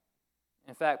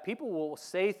 In fact, people will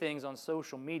say things on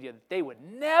social media that they would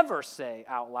never say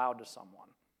out loud to someone.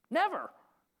 Never.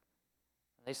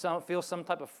 They feel some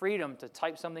type of freedom to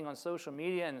type something on social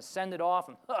media and send it off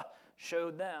and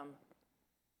showed them.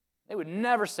 They would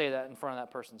never say that in front of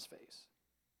that person's face.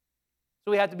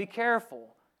 So we have to be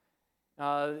careful.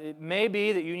 It may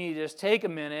be that you need to just take a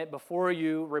minute before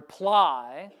you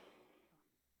reply.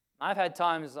 I've had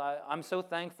times, I'm so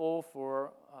thankful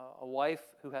for a wife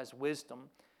who has wisdom.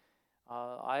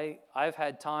 I've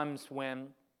had times when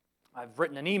I've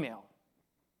written an email.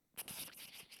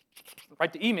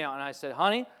 Write the email, and I said,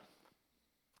 honey,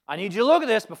 I need you to look at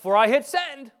this before I hit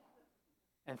send.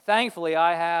 And thankfully,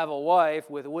 I have a wife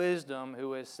with wisdom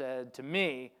who has said to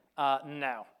me,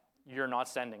 no, you're not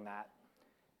sending that.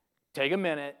 Take a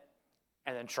minute,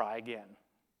 and then try again.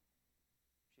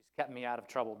 She's kept me out of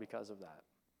trouble because of that.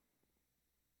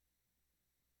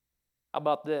 How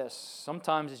about this?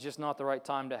 Sometimes it's just not the right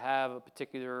time to have a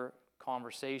particular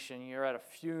conversation. You're at a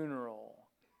funeral.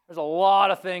 There's a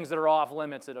lot of things that are off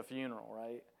limits at a funeral,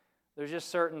 right? There's just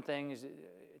certain things,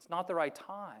 it's not the right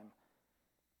time.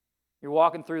 You're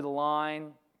walking through the line,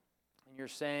 and you're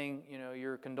saying,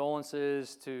 your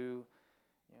condolences to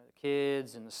the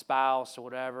kids and the spouse or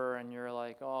whatever, and you're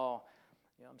like, I'm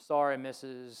sorry,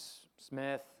 Mrs.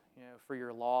 Smith, for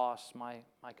your loss, my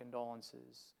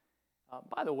condolences.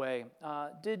 By the way,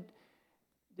 did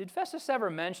Festus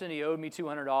ever mention he owed me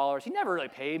 $200? He never really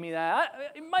paid me that.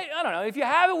 I don't know. If you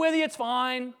have it with you, it's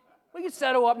fine. We can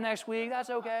settle up next week. That's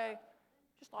okay.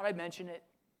 Just thought I'd mention it.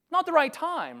 Not the right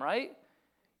time, right?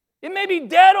 It may be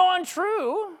dead on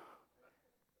true.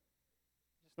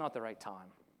 It's not the right time.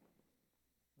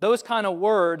 Those kind of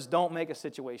words don't make a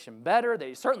situation better.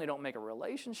 They certainly don't make a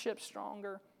relationship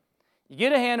stronger. You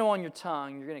get a handle on your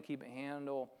tongue, you're going to keep a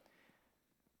handle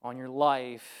on your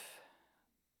life.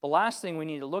 The last thing we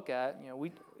need to look at,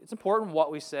 it's important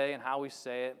what we say and how we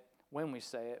say it, when we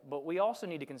say it, but we also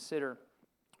need to consider,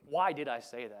 why did I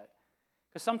say that?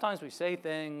 Because sometimes we say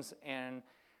things and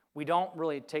we don't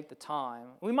really take the time.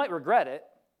 We might regret it,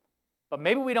 but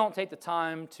maybe we don't take the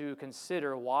time to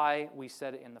consider why we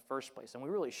said it in the first place, and we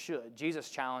really should. Jesus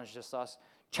challenged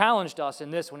us in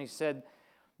this when he said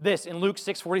this in Luke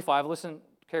 6:45. Listen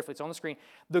carefully, it's on the screen.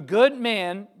 The good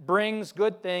man brings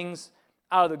good things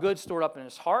out of the good stored up in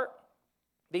his heart.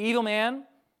 The evil man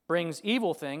brings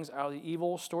evil things out of the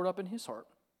evil stored up in his heart.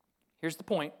 Here's the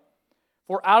point.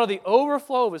 For out of the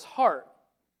overflow of his heart,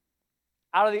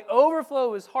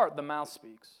 the mouth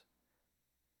speaks.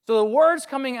 So the words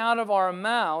coming out of our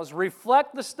mouths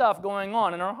reflect the stuff going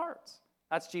on in our hearts.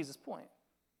 That's Jesus' point.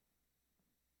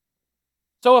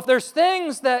 So if there's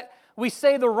things that we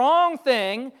say the wrong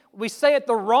thing, we say it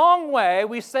the wrong way,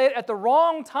 we say it at the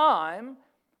wrong time,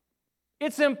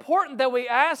 it's important that we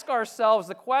ask ourselves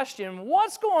the question,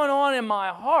 what's going on in my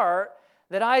heart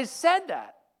that I said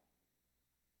that?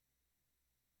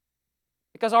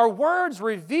 Because our words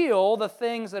reveal the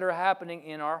things that are happening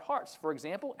in our hearts. For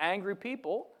example, angry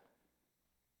people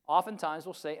oftentimes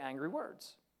will say angry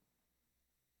words.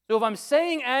 So if I'm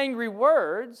saying angry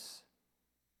words,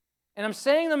 and I'm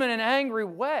saying them in an angry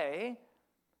way,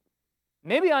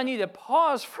 maybe I need to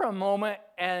pause for a moment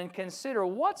and consider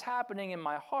what's happening in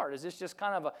my heart. Is this just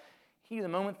kind of a heat of the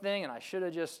moment thing and I should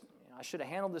have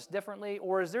handled this differently?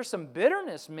 Or is there some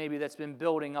bitterness maybe that's been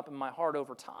building up in my heart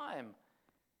over time?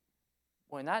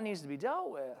 When that needs to be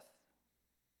dealt with.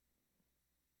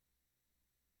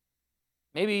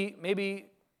 Maybe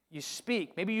you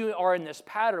speak. Maybe you are in this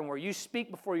pattern where you speak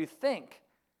before you think,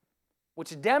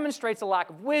 which demonstrates a lack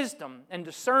of wisdom and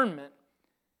discernment.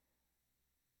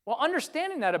 Well,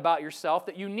 understanding that about yourself,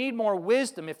 that you need more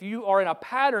wisdom if you are in a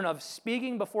pattern of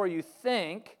speaking before you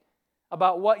think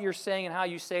about what you're saying and how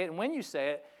you say it and when you say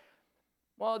it,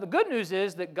 well, the good news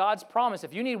is that God's promise,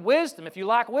 if you need wisdom, if you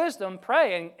lack wisdom,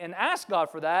 pray and ask God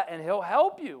for that, and He'll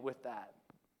help you with that.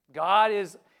 God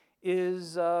is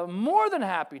more than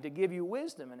happy to give you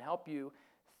wisdom and help you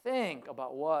think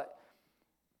about what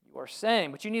you are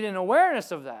saying. But you need an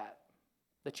awareness of that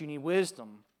you need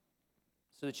wisdom.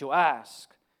 so that you'll ask.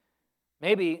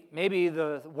 Maybe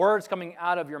the words coming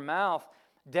out of your mouth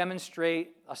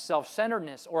demonstrate a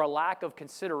self-centeredness or a lack of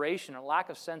consideration, a lack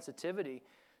of sensitivity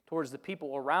towards the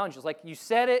people around you. It's like you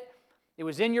said it, it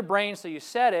was in your brain, so you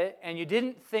said it, and you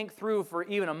didn't think through for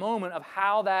even a moment of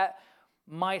how that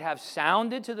might have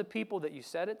sounded to the people that you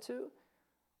said it to,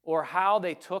 or how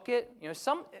they took it.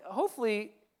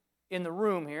 Hopefully in the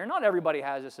room here, not everybody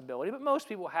has this ability, but most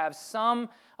people have some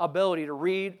ability to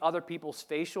read other people's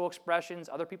facial expressions,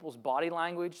 other people's body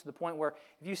language, to the point where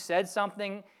if you said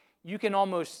something, you can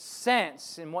almost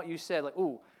sense in what you said, like,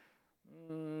 ooh,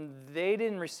 they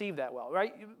didn't receive that well,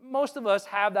 right? Most of us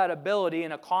have that ability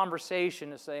in a conversation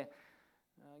to say,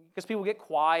 because people get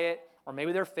quiet, or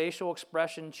maybe their facial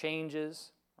expression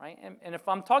changes, right? And if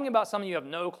I'm talking about something you have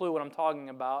no clue what I'm talking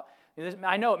about,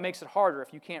 I know it makes it harder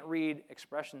if you can't read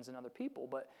expressions in other people,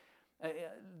 but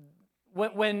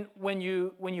when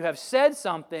you have said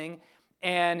something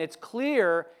and it's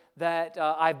clear that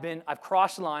I've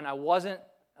crossed the line, I wasn't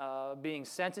being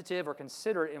sensitive or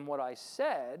considerate in what I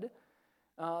said,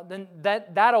 then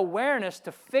that awareness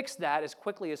to fix that as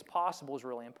quickly as possible is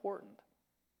really important.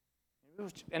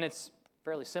 And it's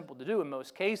fairly simple to do in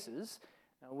most cases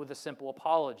with a simple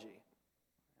apology.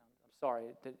 I'm sorry.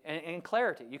 And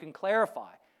clarity. You can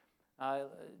clarify. Do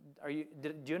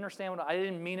you understand what I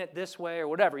didn't mean it this way or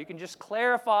whatever? You can just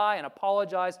clarify and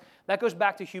apologize. That goes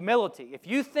back to humility. If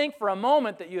you think for a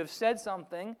moment that you have said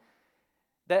something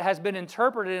that has been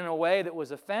interpreted in a way that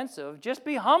was offensive, just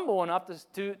be humble enough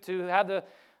to have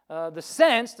the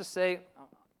sense to say,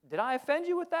 did I offend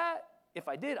you with that? If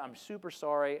I did, I'm super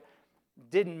sorry.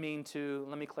 Didn't mean to.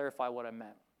 Let me clarify what I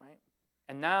meant, right?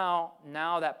 And now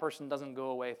that person doesn't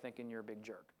go away thinking you're a big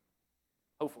jerk.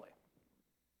 Hopefully.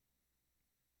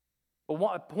 But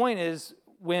one point is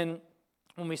when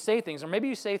we say things, or maybe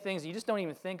you say things you just don't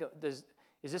even think, is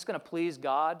this going to please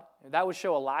God? That would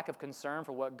show a lack of concern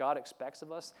for what God expects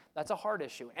of us. That's a hard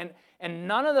issue. And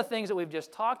none of the things that we've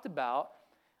just talked about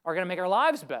are going to make our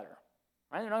lives better.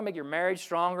 Right? They're not going to make your marriage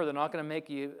stronger. They're not going to make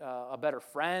you a better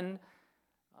friend.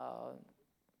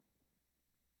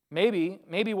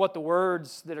 Maybe what the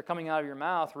words that are coming out of your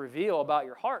mouth reveal about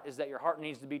your heart is that your heart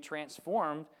needs to be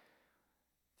transformed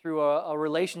through a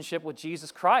relationship with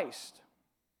Jesus Christ.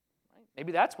 Right?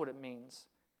 Maybe that's what it means.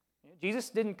 Jesus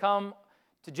didn't come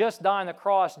to just die on the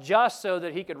cross just so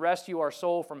that he could rescue our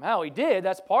soul from hell. He did,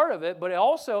 that's part of it, but it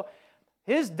also,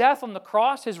 his death on the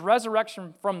cross, his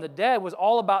resurrection from the dead was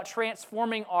all about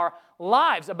transforming our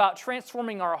lives, about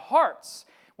transforming our hearts.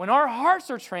 When our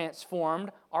hearts are transformed,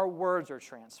 our words are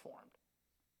transformed.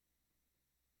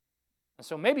 And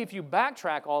so maybe if you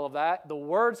backtrack all of that, the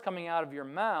words coming out of your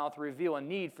mouth reveal a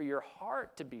need for your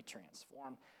heart to be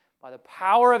transformed by the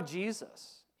power of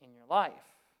Jesus in your life.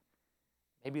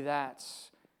 Maybe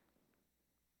that's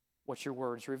what your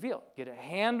words reveal. Get a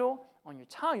handle on your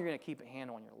tongue, you're going to keep a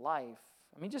handle on your life.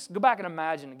 I mean, just go back and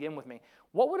imagine again with me.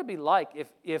 What would it be like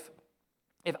if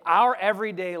our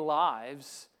everyday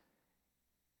lives,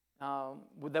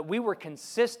 that we were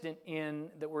consistent in,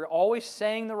 that we're always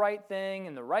saying the right thing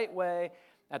in the right way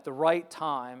at the right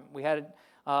time? We had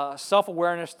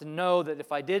self-awareness to know that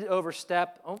if I did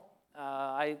overstep,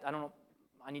 I don't know,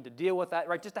 I need to deal with that,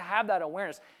 right? Just to have that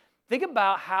awareness. Think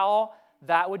about how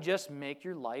that would just make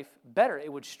your life better.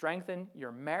 It would strengthen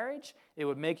your marriage. It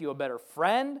would make you a better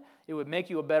friend. It would make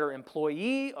you a better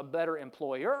employee, a better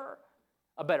employer,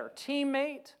 a better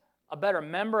teammate, a better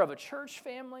member of a church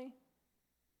family.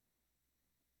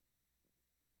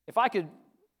 If I could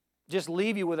just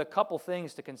leave you with a couple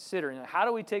things to consider. How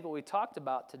do we take what we talked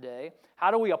about today?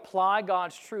 How do we apply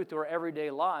God's truth to our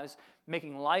everyday lives,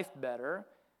 making life better?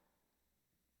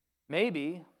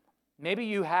 Maybe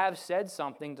you have said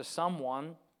something to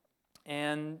someone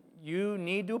and you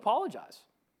need to apologize.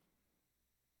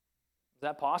 Is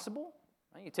that possible?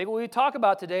 You take what we talk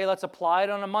about today, let's apply it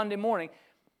on a Monday morning.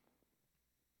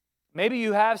 Maybe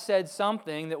you have said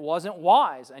something that wasn't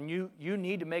wise and you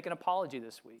need to make an apology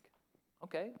this week.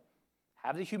 Okay,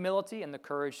 have the humility and the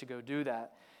courage to go do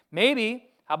that. Maybe,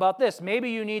 how about this?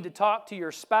 Maybe you need to talk to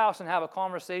your spouse and have a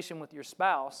conversation with your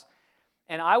spouse.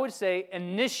 And I would say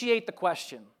initiate the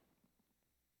question.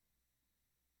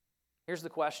 Here's the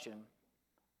question.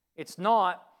 It's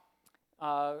not,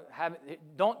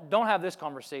 don't have this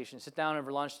conversation. Sit down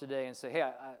over lunch today and say, hey,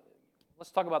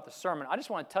 let's talk about the sermon. I just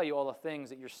want to tell you all the things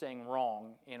that you're saying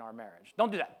wrong in our marriage.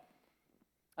 Don't do that.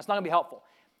 That's not going to be helpful.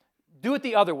 Do it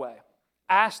the other way.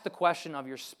 Ask the question of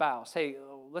your spouse. Hey,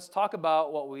 let's talk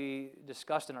about what we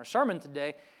discussed in our sermon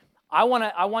today. I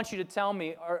want you to tell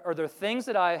me, are there things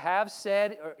that I have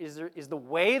said, or is the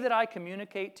way that I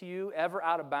communicate to you ever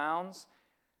out of bounds?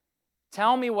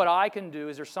 Tell me what I can do.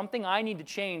 Is there something I need to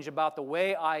change about the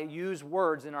way I use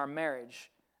words in our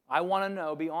marriage? I want to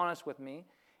know. Be honest with me.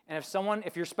 And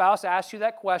if your spouse asks you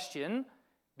that question,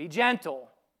 be gentle.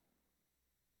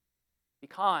 Be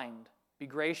kind. Be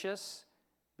gracious.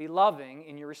 Be loving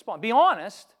in your response. Be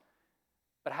honest,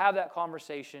 but have that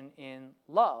conversation in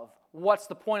love. What's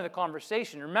the point of the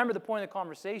conversation? Remember, the point of the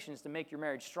conversation is to make your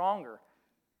marriage stronger,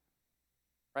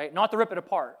 right? Not to rip it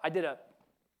apart. I did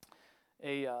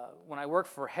when I worked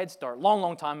for Head Start,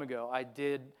 long time ago, I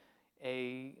did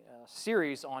a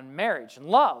series on marriage and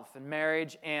love and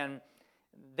marriage, and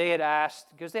they had asked,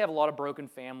 because they have a lot of broken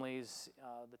families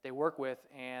that they work with,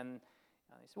 and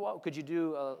they said, well, could you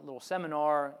do a little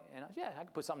seminar? And I said, yeah, I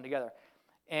could put something together.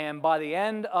 And by the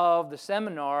end of the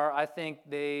seminar, I think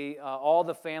all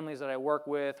the families that I work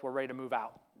with were ready to move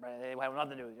out. Right? They had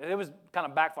nothing to do with it. It was kind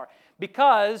of backfire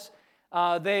because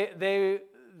they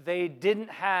didn't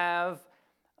have.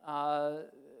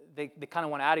 They kind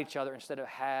of went at each other instead of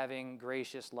having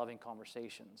gracious, loving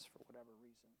conversations for whatever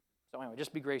reason. So anyway,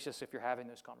 just be gracious if you're having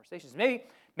those conversations. Maybe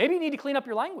you need to clean up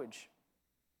your language.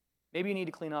 Maybe you need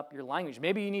to clean up your language.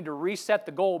 Maybe you need to reset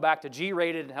the goal back to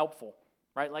G-rated and helpful.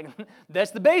 Right? Like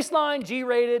that's the baseline,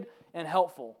 G-rated and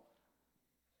helpful.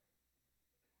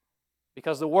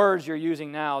 Because the words you're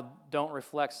using now don't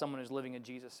reflect someone who's living a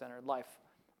Jesus-centered life.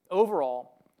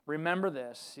 Overall, remember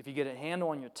this. If you get a handle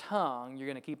on your tongue, you're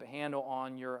going to keep a handle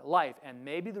on your life. And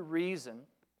maybe the reason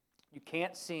you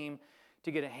can't seem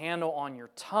to get a handle on your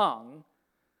tongue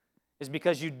is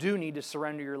because you do need to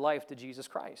surrender your life to Jesus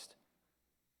Christ.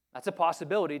 That's a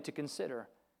possibility to consider.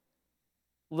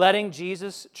 Letting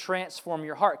Jesus transform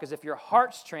your heart. Because if your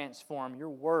heart's transformed, your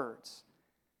words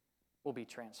will be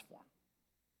transformed.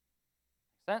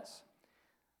 Make sense?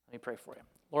 Let me pray for you.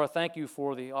 Lord, thank you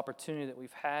for the opportunity that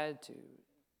we've had to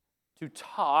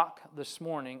talk this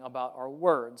morning about our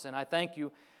words. And I thank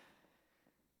you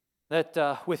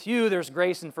that with you there's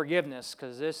grace and forgiveness,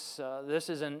 because this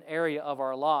is an area of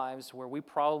our lives where we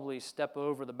probably step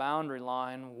over the boundary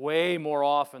line way more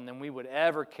often than we would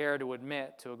ever care to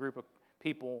admit to a group of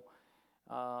people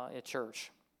at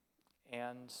church.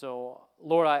 And so,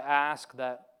 Lord, I ask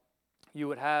that you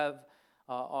would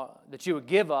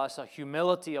give us a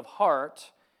humility of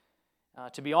heart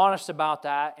to be honest about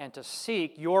that and to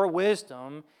seek your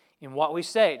wisdom in what we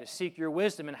say, to seek your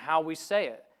wisdom in how we say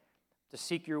it, to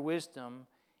seek your wisdom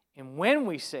in when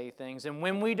we say things and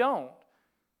when we don't.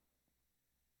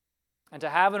 And to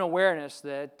have an awareness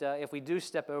that if we do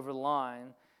step over the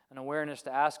line, an awareness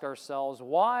to ask ourselves,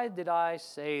 why did I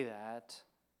say that?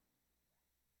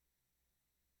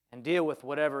 And deal with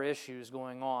whatever issues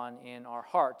going on in our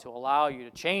heart to allow you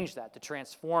to change that, to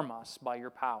transform us by your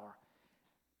power.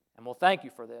 And we'll thank you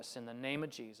for this in the name of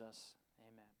Jesus.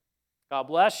 Amen. God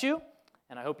bless you,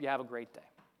 and I hope you have a great day.